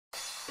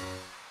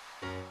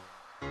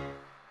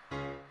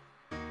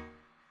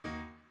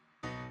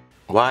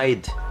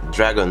Wide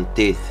dragon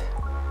teeth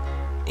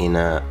in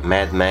a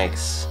Mad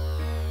Max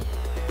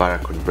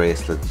paracord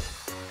bracelet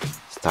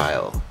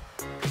style.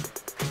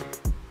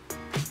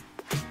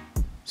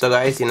 So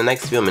guys, in the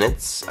next few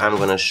minutes I'm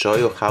gonna show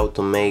you how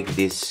to make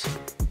this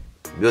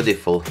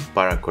beautiful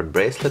paracord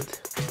bracelet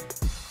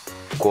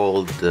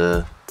called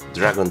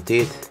dragon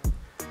teeth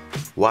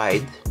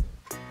wide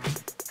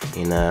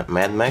in a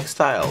Mad Max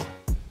style.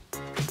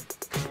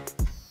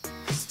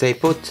 Stay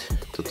put,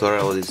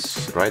 tutorial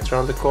is right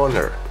around the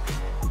corner.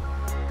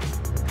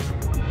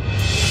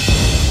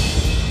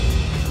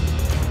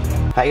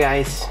 Hi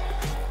guys,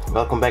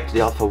 welcome back to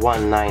the Alpha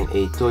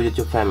One982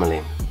 YouTube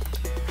family.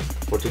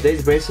 For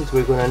today's bracelet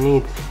we're gonna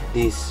need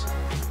these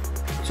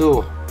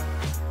two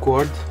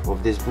cord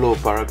of this blue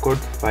paracord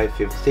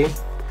 550.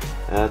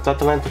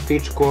 Total length of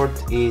each cord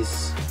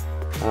is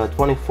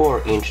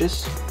 24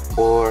 inches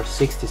or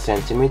 60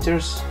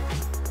 centimeters.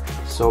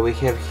 So we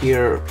have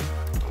here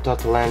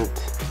total length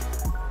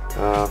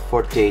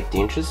 48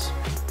 inches,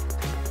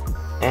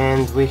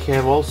 and we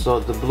have also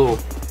the blue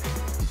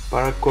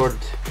paracord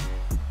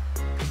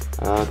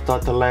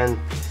total length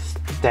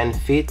 10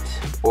 feet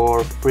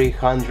or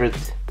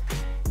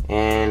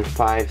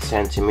 305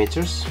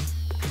 centimeters.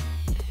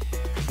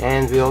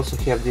 And we also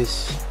have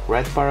this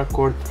red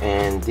paracord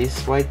and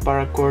this white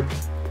paracord.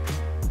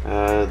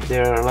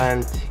 Their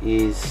length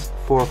is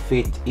 4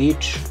 feet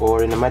each,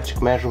 or in a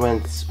metric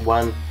measurements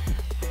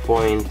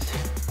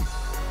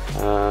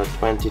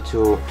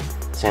 1.22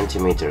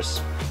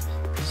 centimeters.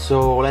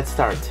 So let's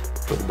start.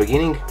 For the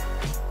beginning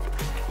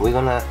we're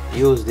gonna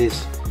use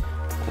these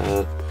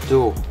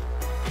two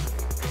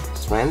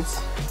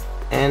strands,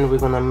 and we're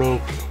gonna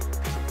make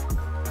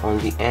on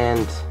the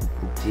end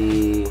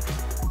the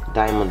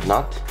diamond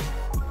knot.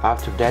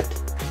 After that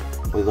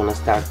we're gonna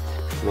start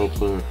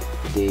making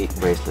the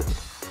bracelet.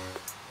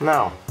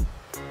 Now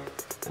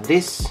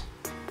these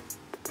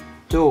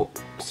two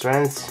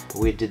strands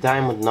with the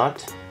diamond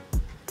knot,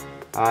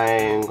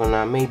 I'm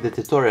gonna make the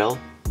tutorial.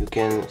 You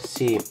can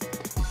see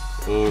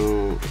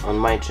on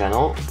my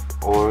channel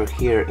or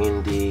here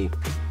in the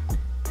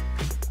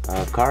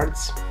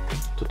cards,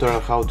 tutorial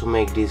how to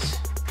make this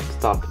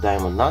stop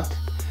diamond knot.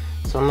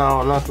 So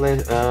now not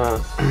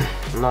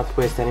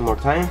waste any more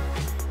time.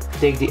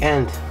 Take the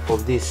end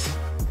of this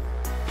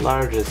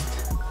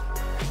largest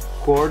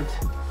cord,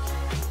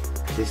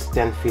 this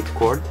 10 feet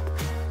cord,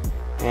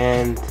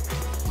 and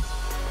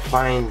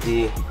find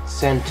the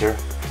center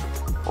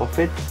of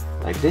it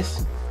like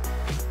this,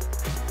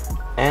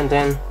 and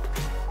then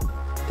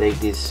take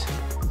this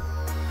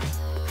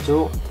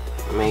to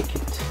make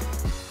it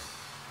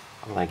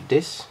like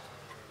this,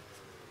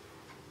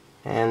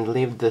 and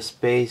leave the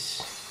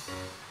space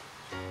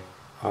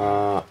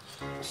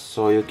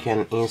so you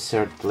can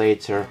insert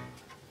later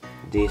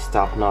the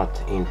stop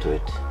knot into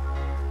it.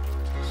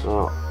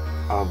 So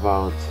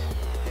about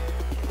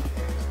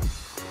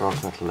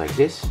approximately like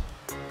this,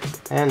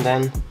 and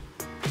then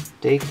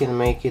take and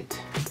make it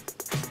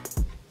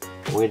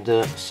with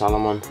the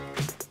Solomon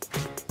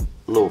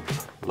loop.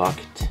 Lock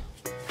it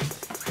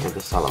with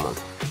the Solomon.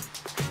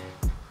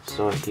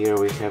 So here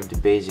we have the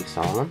basic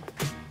Solomon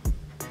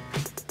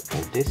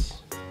like this.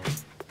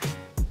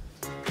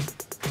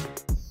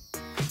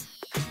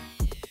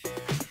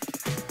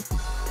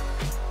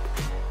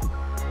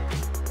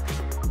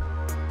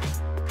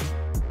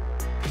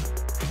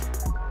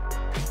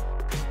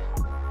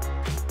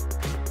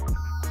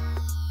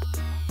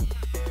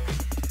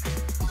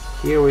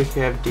 Here we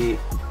have the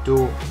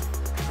two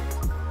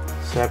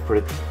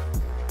separate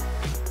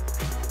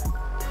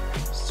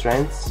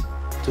strands,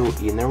 two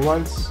inner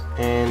ones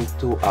and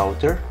two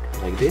outer,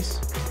 like this,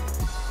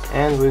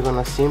 and we're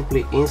gonna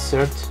simply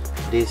insert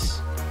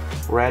this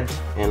red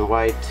and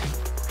white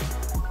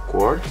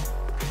cord.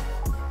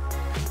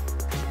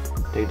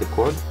 Take the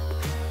cord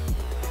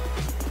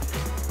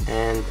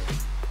and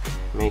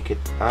make it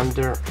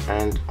under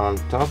and on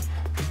top,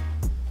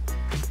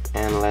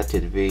 and let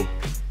it be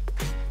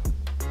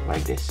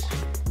like this.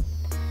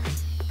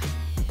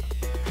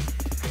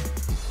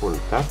 Pull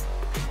it up,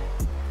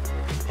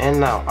 and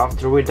now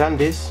after we've done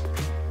this,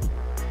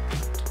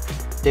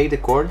 take the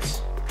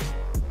cords,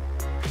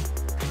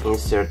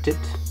 insert it,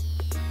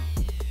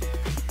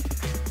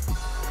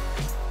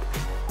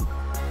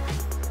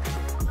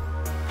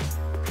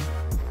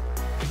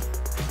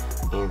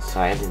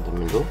 inside in the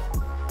middle,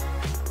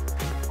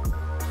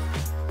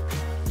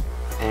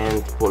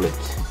 and pull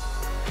it.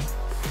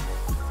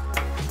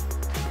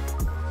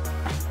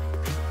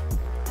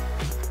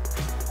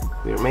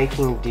 We're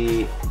making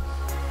the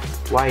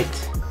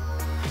white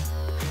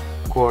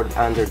cord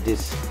under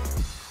this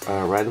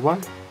red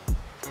one.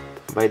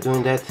 By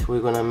doing that we're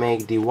gonna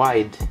make the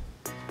wide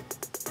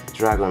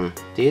dragon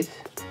teeth,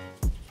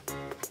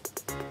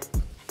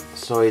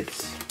 so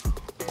it's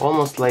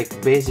almost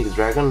like basic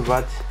dragon,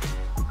 but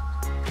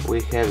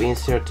we have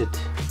inserted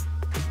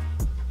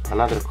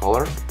another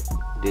color,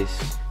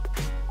 this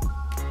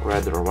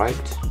red or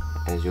white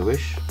as you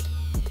wish,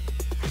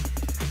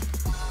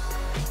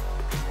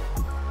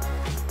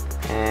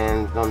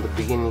 on the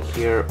beginning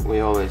here we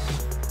always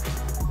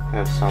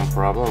have some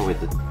problem with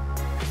the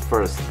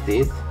first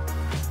teeth,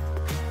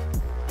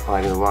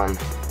 like the one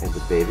at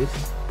the babies.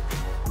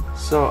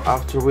 So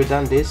after we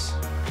done this,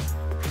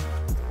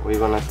 we're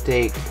gonna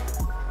take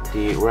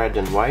the red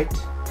and white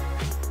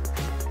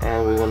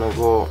and we're gonna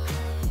go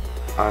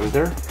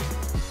under.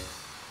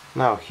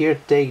 Now here,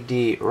 take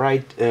the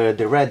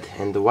the red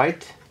and the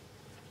white,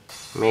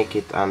 make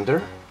it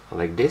under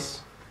like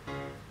this,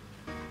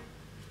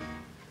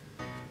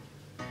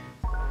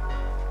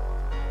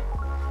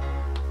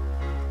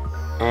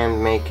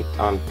 and make it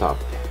on top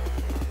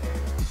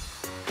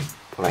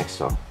like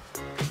so.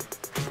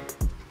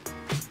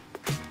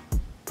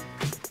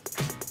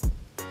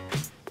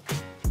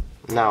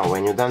 Now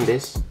when you've done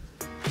this,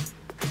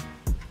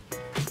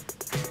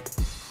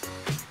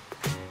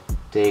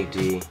 take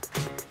the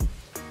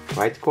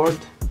white cord,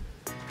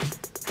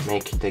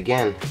 make it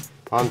again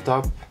on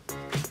top,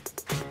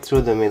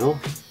 through the middle,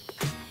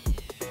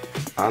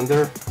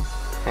 under,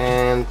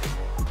 and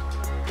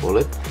pull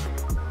it.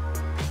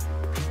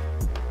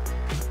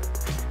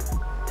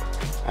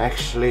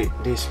 Actually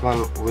this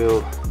one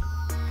will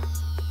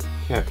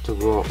have to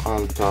go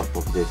on top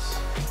of this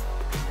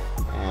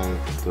and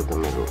to the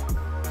middle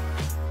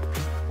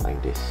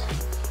like this,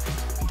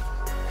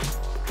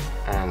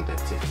 and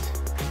that's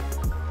it.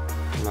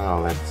 Now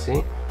let's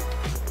see,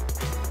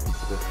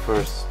 the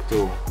first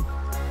two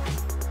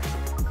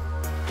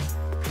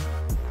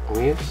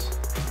weaves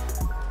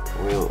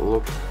will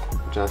look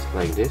just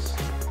like this,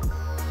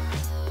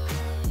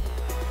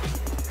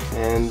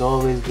 and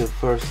always the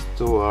first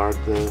two are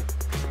the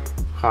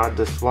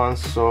hardest ones,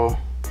 so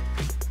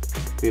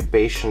be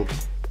patient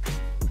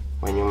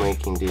when you're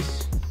making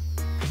this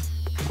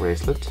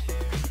bracelet.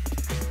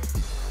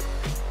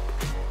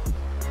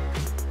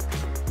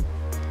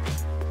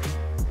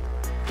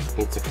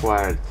 It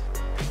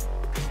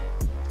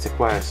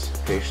requires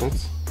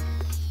patience,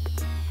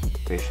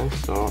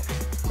 so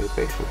be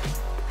patient.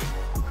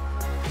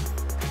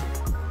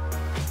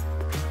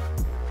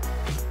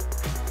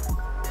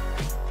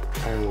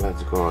 And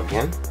let's go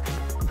again.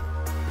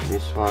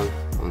 This one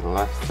on the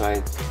left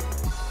side,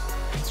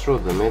 through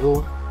the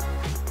middle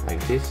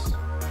like this,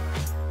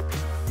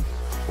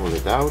 pull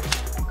it out,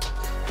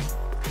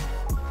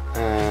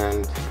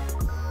 and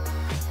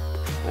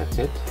that's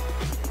it.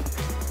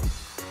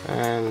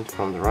 And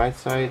from the right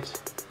side,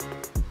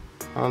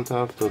 on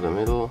top to the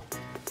middle,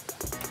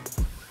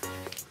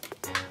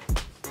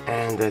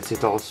 and that's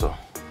it also.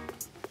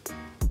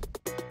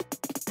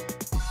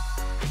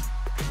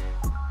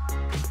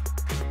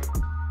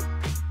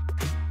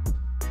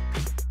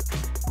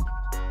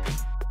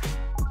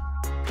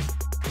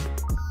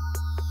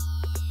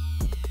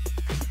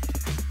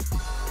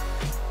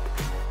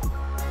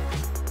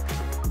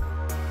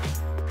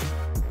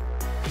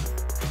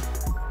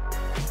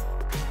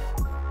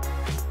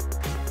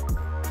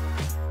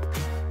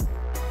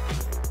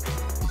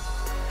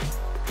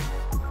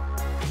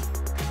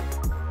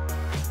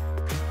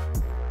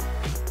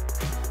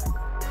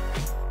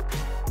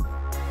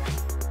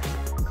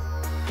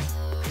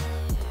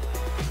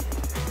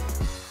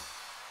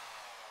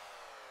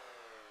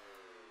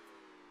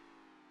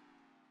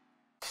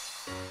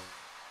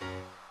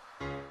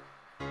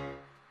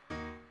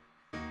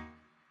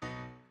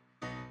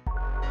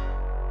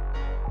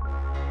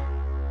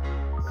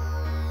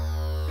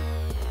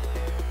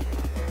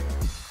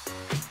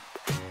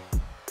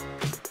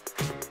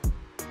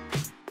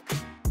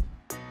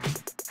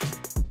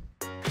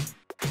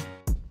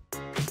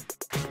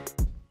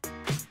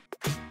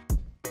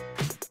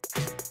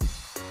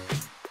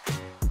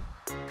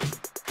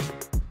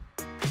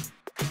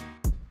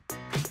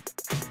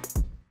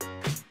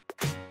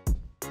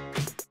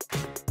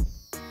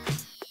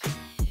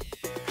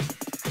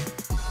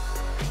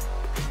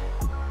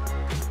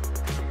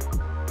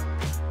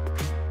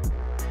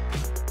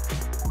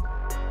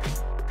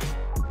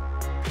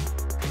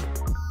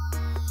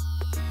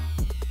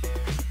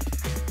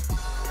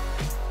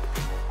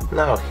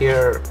 Now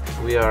here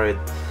we are at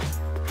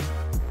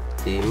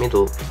the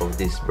middle of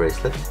this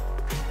bracelet.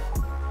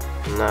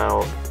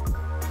 Now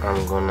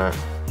I'm gonna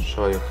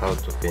show you how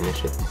to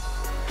finish it.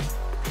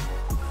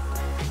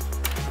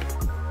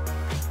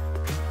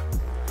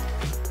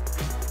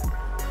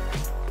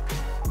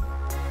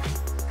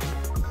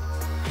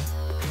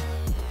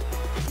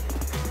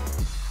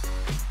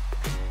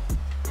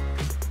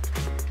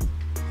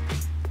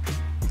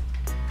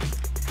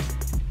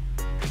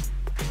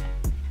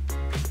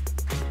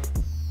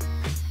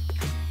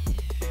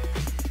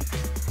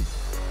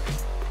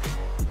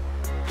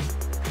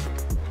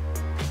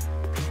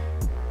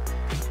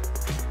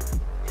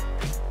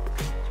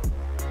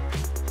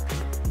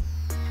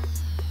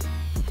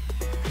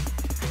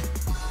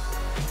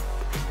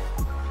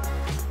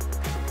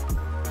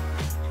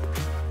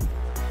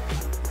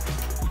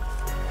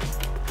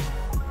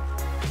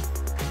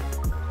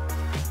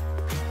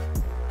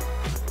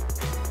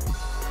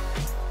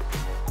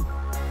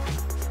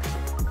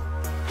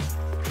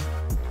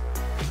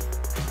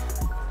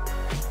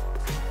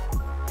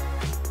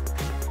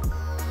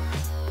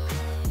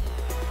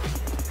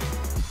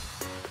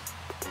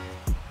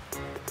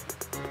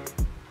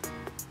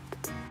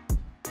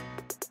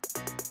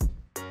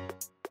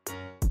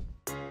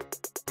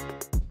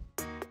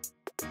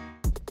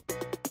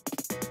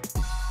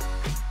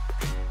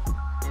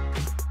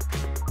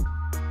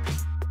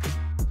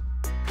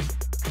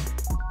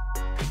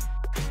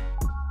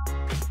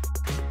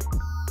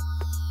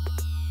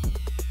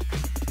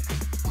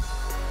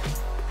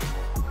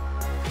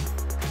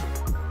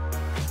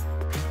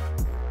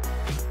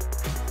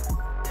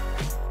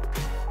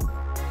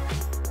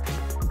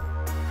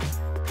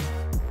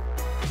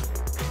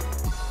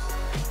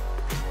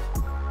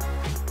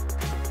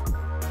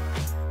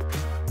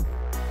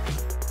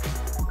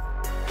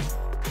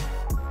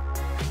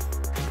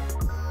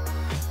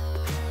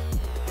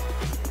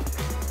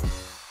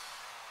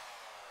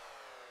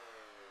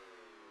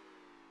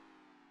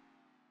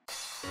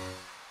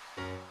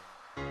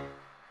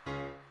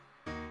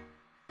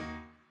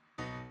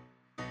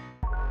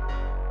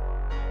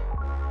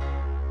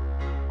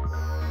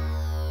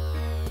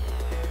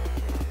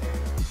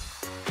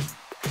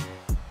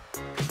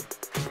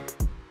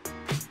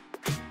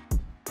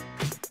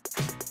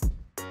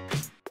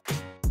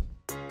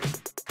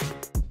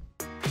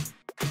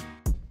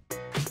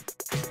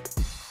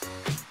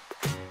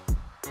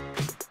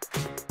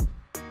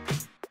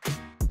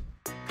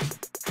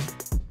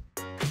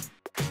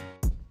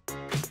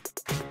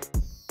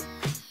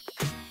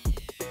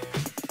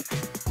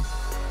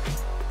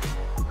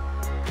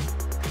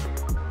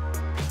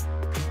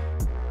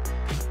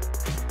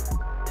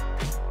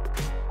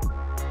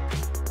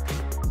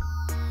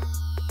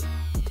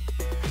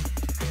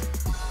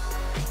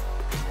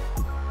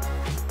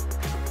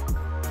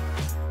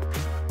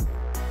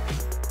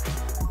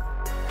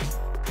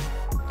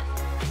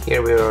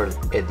 Here we are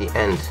at the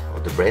end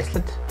of the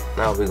bracelet.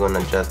 Now we're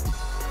gonna just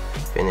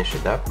finish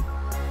it up.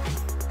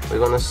 We're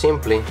gonna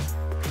simply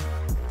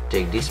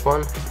take this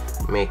one,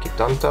 make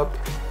it on top,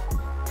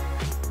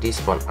 this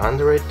one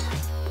under it,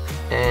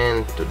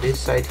 and to this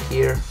side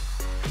here,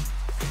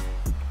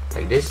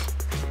 like this.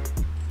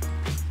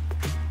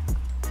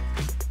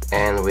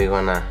 And we're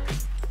gonna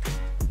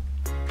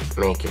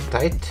make it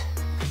tight,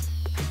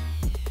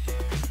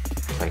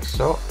 like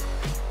so.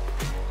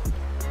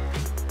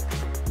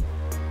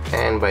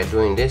 And by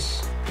doing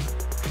this,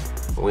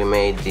 we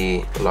made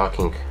the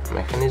locking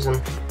mechanism,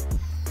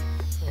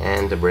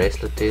 and the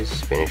bracelet is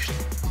finished.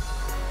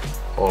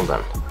 All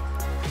done.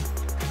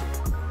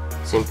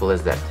 Simple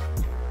as that.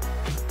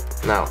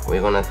 Now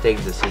we're gonna take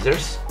the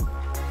scissors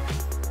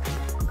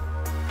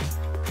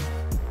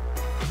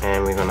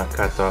and we're gonna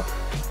cut off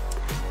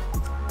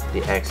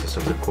the excess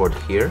of the cord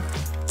here.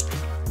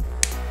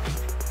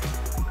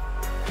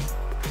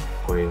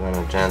 We're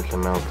gonna gently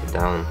melt it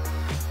down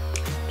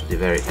to the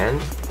very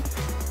end.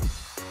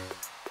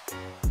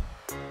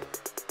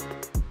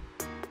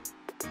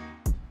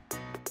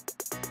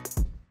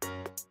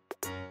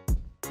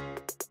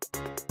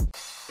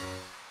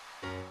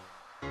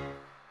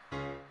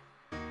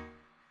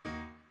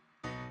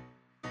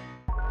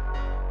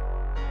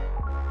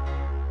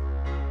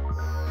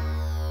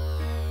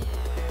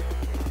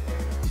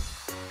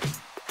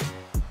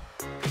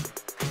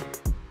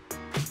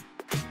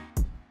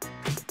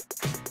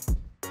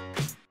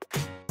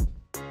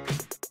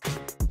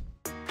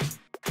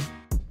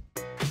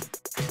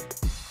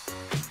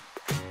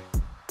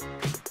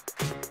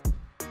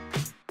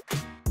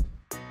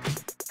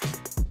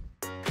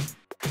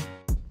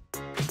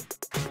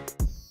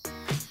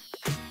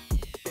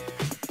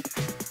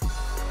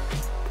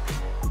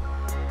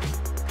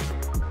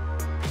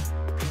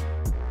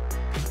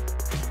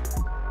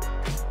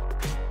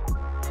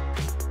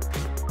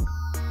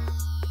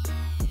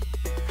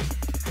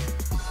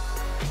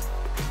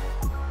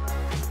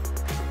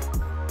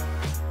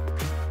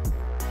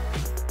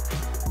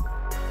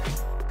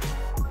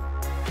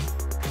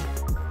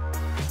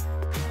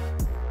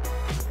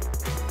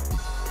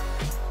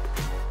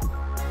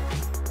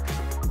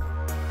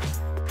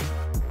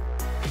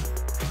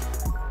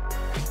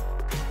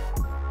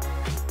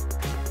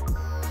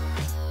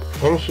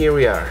 And here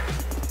we are.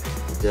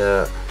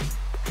 The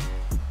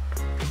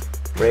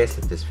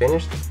bracelet is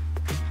finished.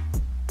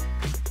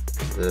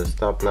 The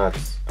stop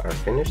knots are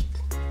finished.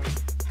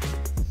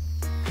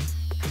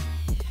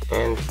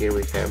 And here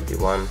we have the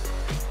one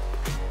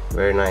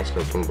very nice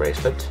looking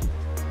bracelet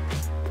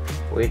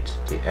with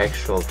the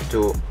actual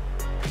 2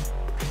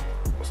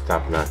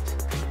 stop knot.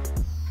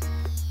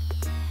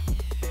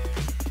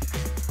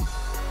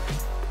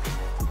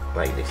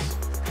 Like this.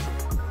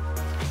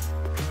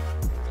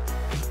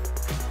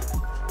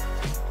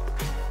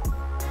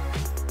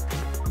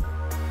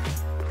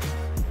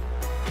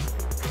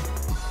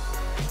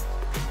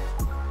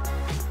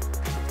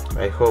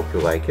 I hope you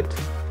like it.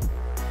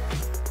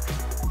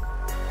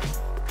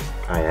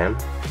 I am.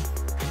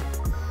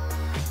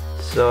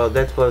 So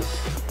that was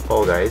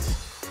all, guys.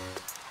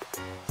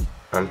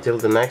 Until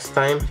the next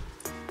time,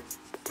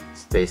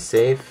 stay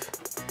safe,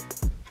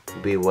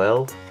 be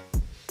well,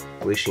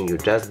 wishing you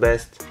just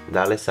best.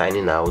 Dale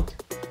signing out.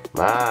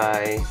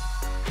 Bye.